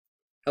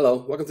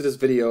Hello, welcome to this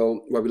video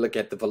where we look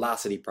at the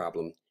velocity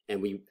problem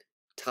and we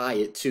tie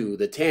it to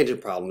the tangent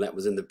problem that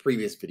was in the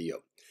previous video.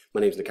 My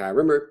name is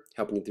Nakia,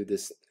 helping you through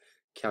this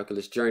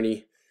calculus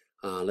journey.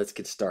 Let's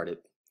get started.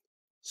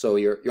 So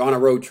you're on a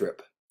road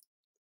trip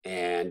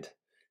and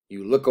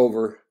you look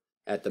over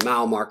at the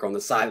mile marker on the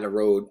side of the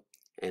road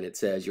and it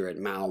says you're at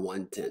mile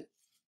 110.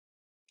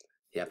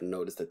 You have to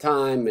notice the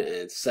time and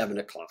it's 7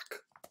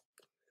 o'clock.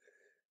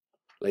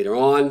 Later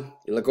on,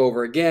 you look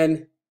over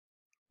again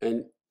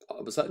and all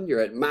of a sudden you're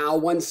at mile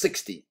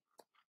 160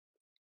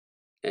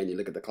 and you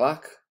look at the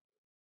clock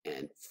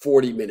and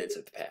 40 minutes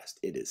have passed.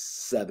 It is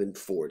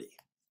 7:40.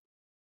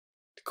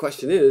 The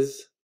question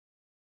is,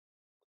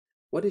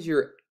 what is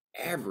your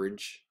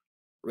average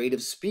rate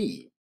of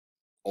speed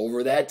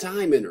over that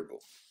time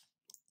interval?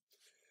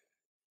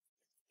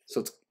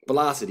 So it's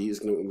velocity is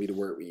going to be the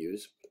word we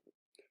use.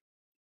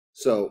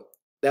 So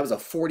that was a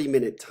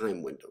 40-minute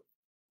time window.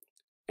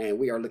 And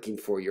we are looking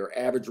for your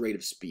average rate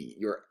of speed,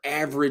 your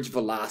average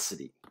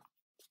velocity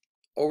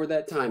over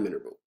that time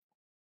interval.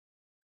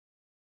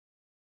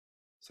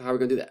 So how are we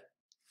going to do that?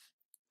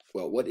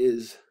 Well, what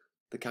is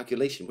the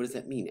calculation? What does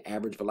that mean,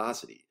 average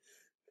velocity?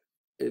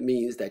 It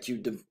means that you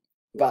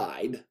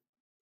divide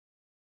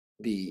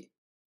the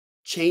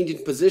change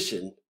in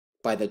position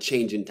by the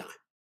change in time.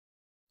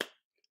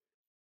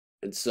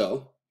 And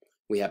so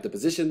we have the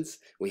positions,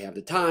 we have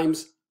the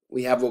times,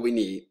 we have what we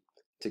need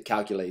to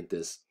calculate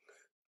this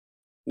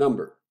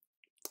number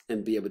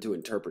and be able to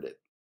interpret it.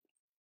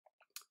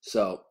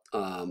 So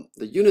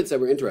the units that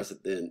we're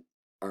interested in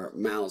are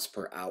miles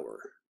per hour,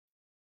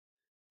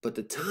 but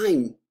the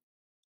time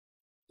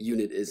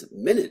unit is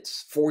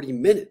minutes, 40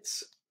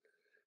 minutes.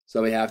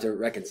 So we have to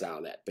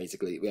reconcile that.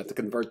 Basically, we have to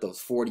convert those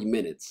 40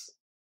 minutes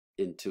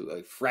into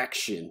a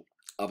fraction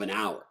of an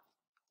hour.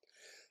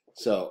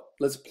 So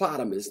let's plot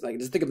them as, like,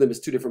 just think of them as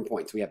two different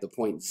points. We have the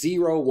point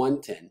 0,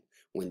 110.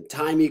 When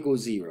time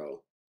equals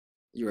 0,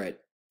 you're at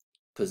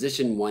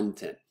position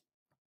 110.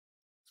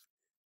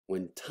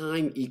 When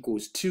time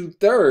equals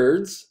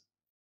 2/3,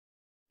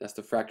 that's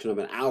the fraction of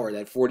an hour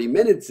that 40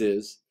 minutes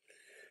is,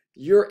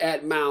 you're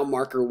at mile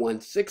marker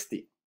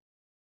 160.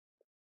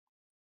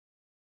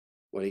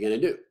 What are you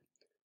going to do?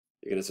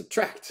 You're going to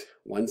subtract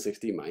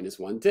 160 minus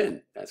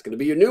 110. That's going to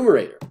be your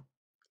numerator.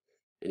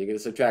 And you're going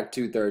to subtract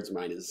 2/3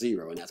 minus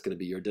 0, and that's going to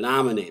be your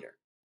denominator.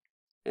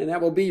 And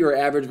that will be your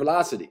average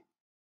velocity.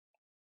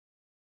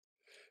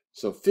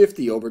 So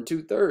 50 over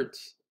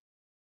 2/3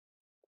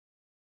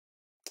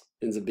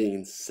 ends up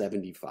being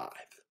 75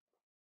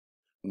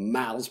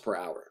 miles per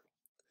hour.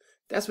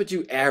 That's what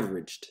you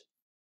averaged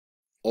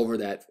over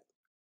that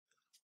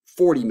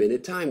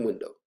 40-minute time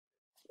window.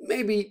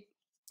 Maybe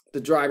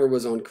the driver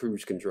was on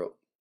cruise control,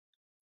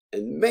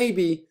 and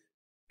maybe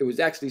it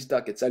was actually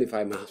stuck at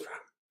 75 miles per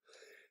hour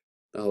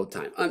the whole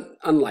time.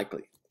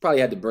 Unlikely. Probably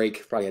had to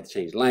brake, probably had to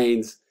change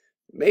lanes,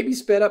 maybe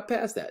sped up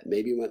past that,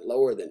 maybe went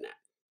lower than that.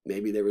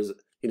 Maybe there was,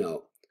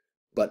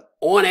 but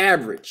on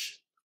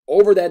average,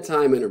 over that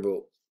time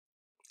interval,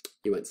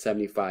 you went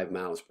 75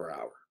 miles per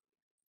hour.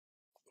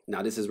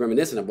 Now, this is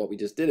reminiscent of what we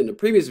just did in the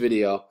previous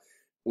video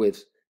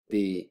with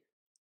the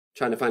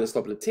trying to find the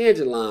slope of the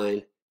tangent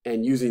line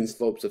and using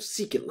slopes of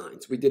secant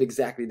lines. We did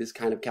exactly this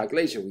kind of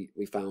calculation.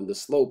 We found the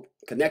slope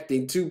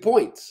connecting 2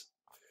 points.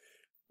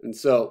 And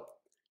so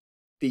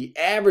the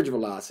average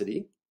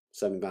velocity,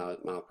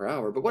 75 miles per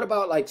hour, but what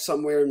about like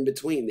somewhere in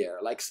between there,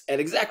 like at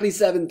exactly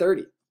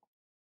 7:30?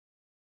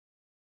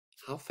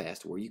 How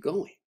fast were you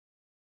going?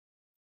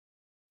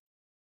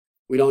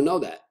 We don't know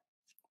that.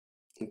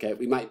 Okay,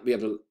 we might be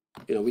able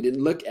to, we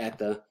didn't look at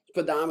the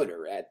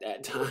speedometer at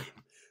that time.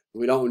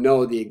 We don't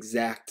know the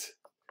exact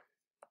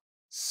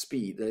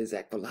speed, the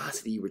exact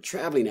velocity you were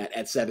traveling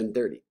at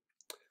 7:30.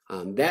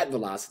 That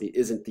velocity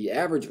isn't the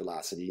average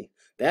velocity.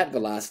 That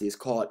velocity is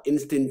called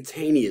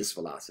instantaneous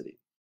velocity.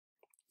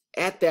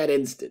 At that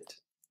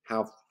instant,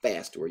 how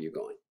fast were you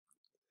going?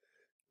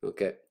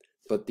 Okay,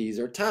 but these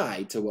are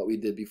tied to what we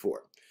did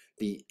before.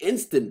 The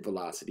instant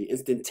velocity,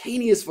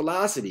 instantaneous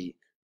velocity,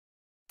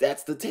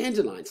 that's the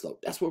tangent line slope.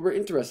 That's what we're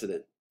interested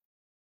in.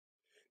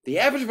 The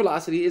average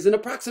velocity is an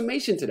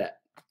approximation to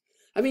that.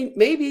 I mean,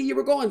 maybe you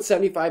were going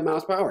 75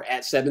 miles per hour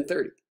at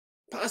 7:30.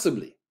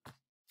 Possibly.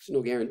 There's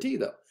no guarantee,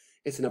 though.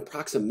 It's an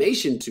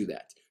approximation to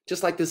that.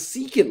 Just like the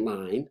secant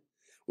line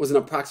was an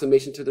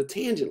approximation to the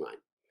tangent line.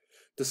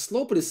 The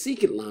slope of the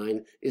secant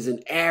line is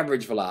an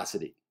average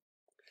velocity,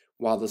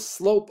 while the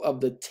slope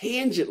of the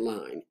tangent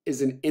line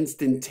is an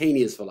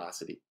instantaneous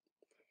velocity.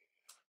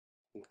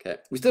 Okay,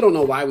 we still don't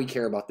know why we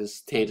care about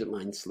this tangent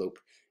line slope.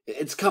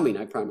 It's coming,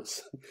 I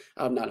promise.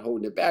 I'm not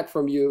holding it back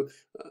from you.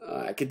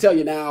 I can tell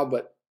you now,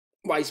 but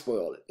why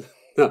spoil it?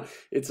 No,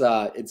 it's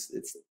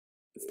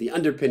the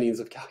underpinnings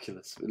of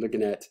calculus. We're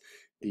looking at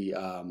the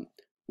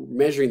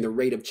measuring the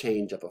rate of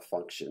change of a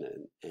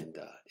function, and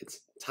it's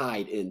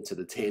tied into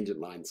the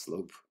tangent line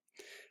slope.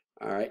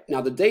 All right.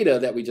 Now the data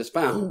that we just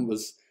found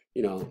was,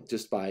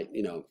 just by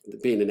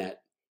being in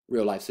that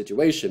real life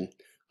situation.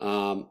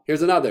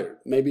 Here's another.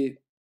 Maybe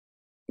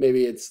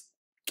it's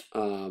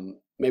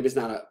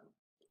not a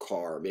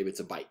car, maybe it's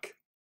a bike.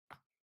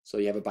 So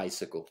you have a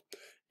bicycle,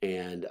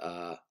 and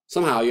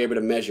somehow you're able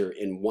to measure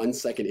in 1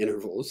 second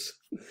intervals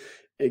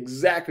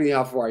exactly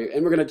how far you,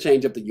 and we're going to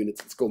change up the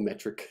units. Let's go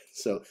metric.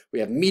 So we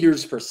have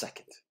meters per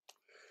second.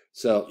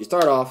 So you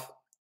start off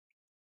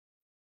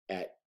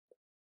at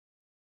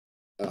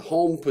a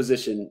home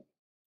position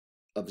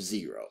of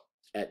 0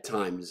 at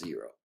time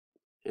 0.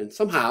 And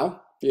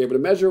somehow you're able to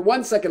measure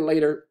 1 second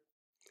later,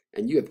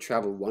 and you have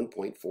traveled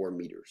 1.4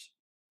 meters.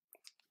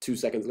 2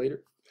 seconds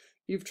later,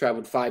 you've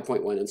traveled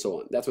 5.1, and so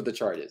on. That's what the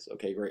chart is.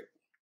 Okay, great.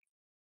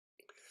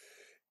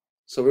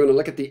 So we're going to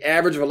look at the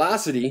average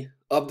velocity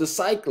of the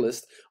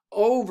cyclist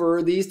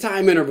over these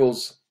time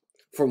intervals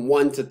from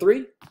 1 to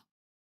 3.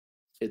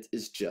 It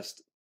is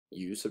just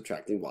you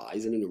subtracting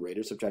y's in the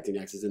numerator, subtracting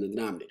x's in the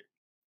denominator.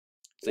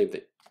 Same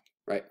thing,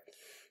 right?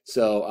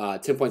 So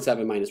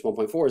 10.7 minus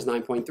 1.4 is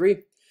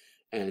 9.3.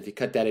 And if you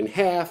cut that in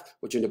half,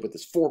 what you end up with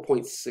is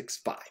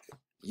 4.65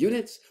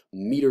 units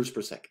meters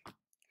per second.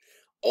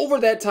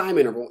 Over that time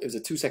interval, it was a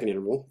 2 second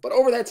interval, but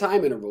over that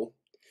time interval,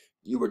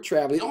 you were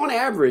traveling on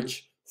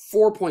average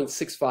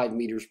 4.65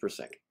 meters per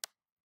second.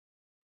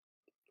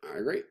 All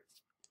right, great.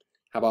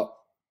 How about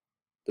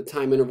the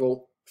time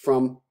interval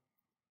from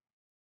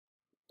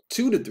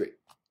 2 to 3?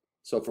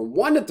 So from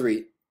 1 to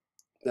 3,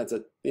 that's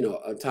a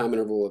time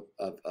interval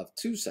of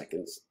 2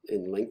 seconds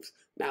in length.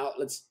 Now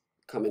let's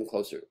come in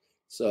closer.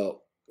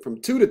 So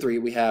from 2 to 3,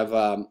 we have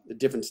the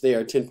difference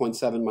there.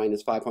 10.7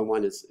 minus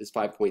 5.1 is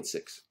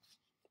 5.6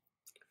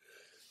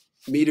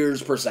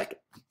 meters per second.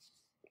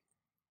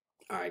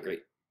 All right,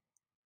 great.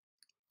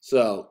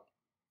 So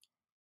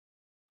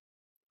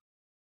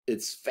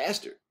it's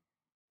faster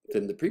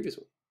than the previous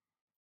one.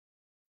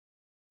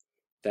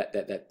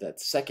 That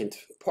second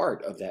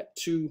part of that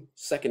 2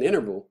 second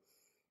interval,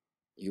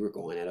 you were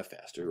going at a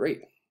faster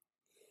rate.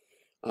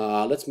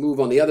 Let's move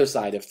on the other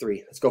side of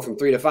 3. Let's go from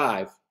 3 to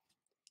 5,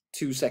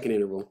 2 second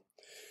interval.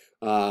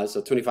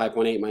 So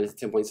 25.8 minus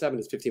 10.7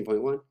 is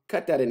 15.1.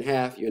 Cut that in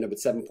half, you end up at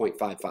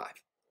 7.55.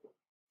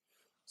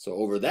 So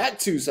over that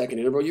 2 second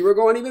interval, you were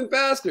going even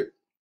faster.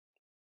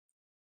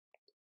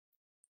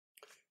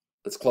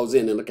 Let's close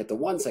in and look at the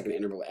 1 second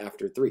interval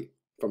after 3.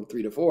 From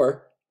 3 to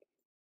 4,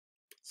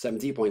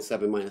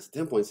 17.7 minus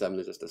 10.7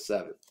 is just a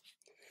 7.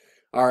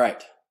 All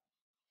right.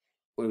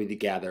 What do we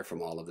gather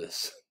from all of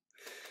this?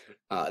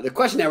 The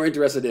question that we're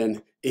interested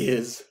in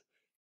is,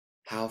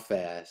 how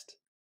fast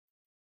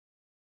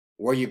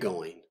were you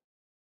going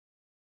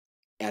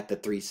at the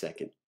 3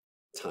 second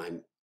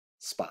time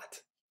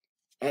spot?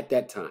 At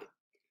that time,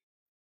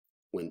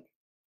 when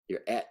you're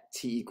at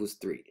t equals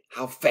 3,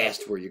 how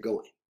fast were you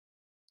going?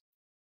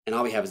 And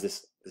all we have is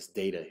this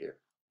data here.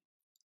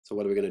 So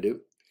what are we going to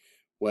do?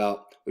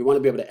 Well, we want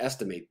to be able to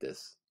estimate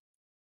this.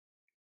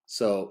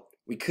 So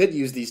we could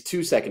use these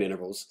 2 second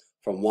intervals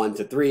from 1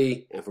 to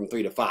 3 and from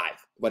 3 to 5.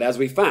 But as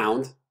we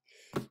found,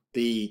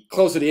 the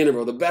closer the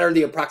interval, the better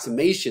the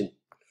approximation.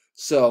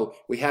 So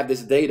we have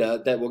this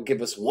data that will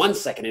give us 1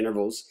 second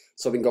intervals.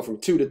 So we can go from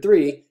 2 to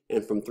 3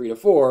 and from 3 to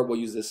 4. We'll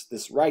use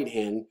this right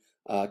hand,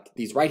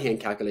 these right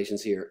hand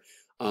calculations here.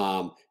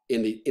 In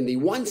the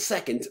 1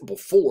 second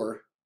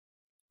before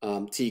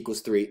t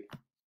equals 3,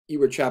 you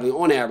were traveling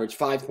on average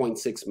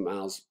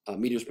 5.6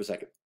 meters per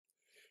second.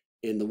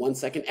 In the 1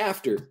 second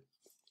after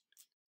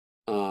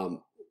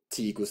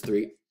t equals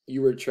 3,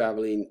 you were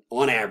traveling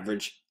on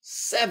average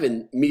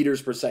 7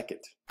 meters per second.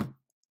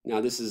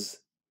 Now this is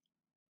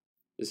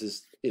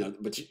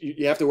but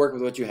you have to work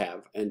with what you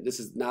have, and this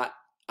is not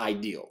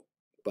ideal.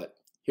 But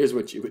here's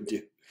what you would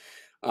do.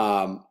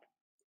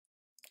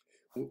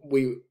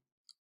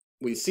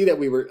 We see that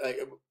we were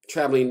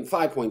traveling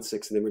 5.6,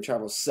 and then we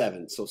traveled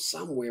 7. So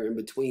somewhere in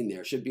between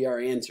there should be our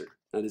answer.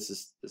 Now this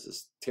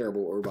is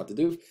terrible what we're about to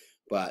do,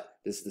 but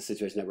this is the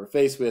situation that we're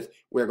faced with.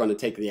 We're going to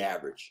take the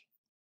average.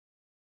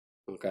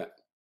 Okay.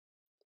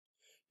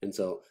 And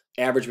so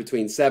average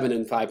between 7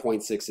 and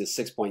 5.6 is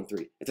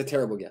 6.3. It's a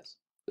terrible guess.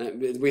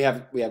 We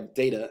have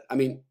data. I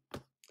mean,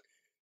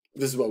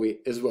 this is what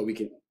we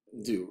can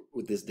do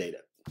with this data.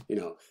 We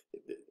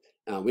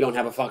don't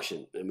have a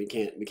function, and we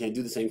can't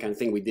do the same kind of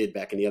thing we did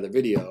back in the other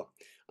video.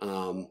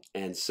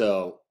 And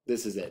so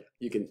this is it.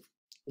 You can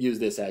use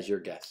this as your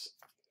guess.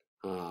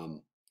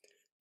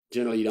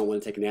 Generally, you don't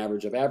want to take an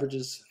average of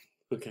averages,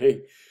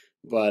 okay?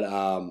 But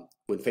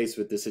when faced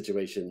with this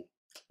situation,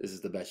 this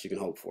is the best you can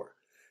hope for.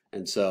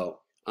 And so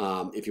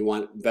if you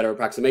want better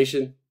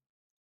approximation,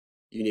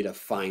 you need a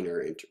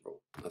finer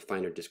interval, a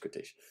finer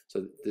discretion.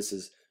 So this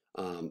is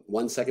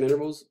 1 second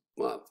intervals,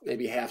 well,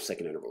 maybe half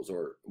second intervals,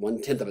 or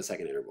 1/10 of a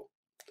second interval.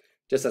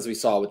 Just as we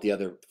saw with the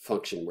other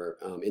function where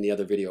in the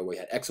other video we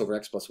had x over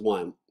x plus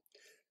 1,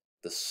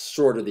 the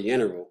shorter the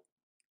interval,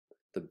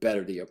 the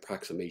better the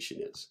approximation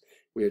is.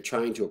 We are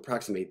trying to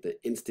approximate the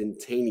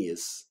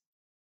instantaneous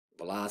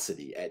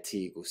velocity at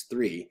t equals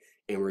 3,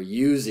 and we're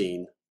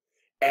using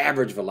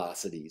average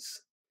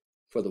velocities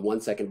for the 1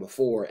 second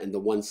before and the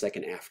 1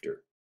 second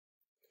after.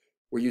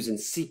 We're using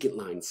secant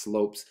line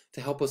slopes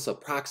to help us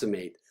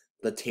approximate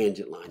the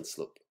tangent line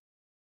slope.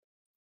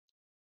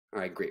 All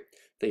right, great.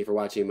 Thank you for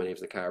watching. My name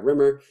is Nakia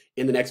Rimmer.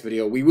 In the next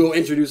video, we will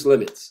introduce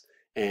limits,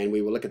 and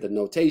we will look at the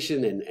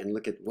notation and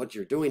look at what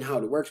you're doing, how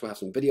it works. We'll have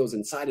some videos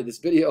inside of this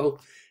video,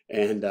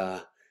 and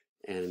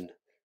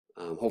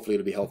hopefully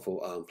it'll be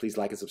helpful. Please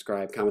like and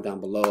subscribe, comment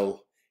down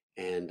below,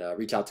 and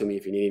reach out to me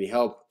if you need any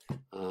help.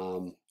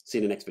 See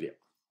you in the next video.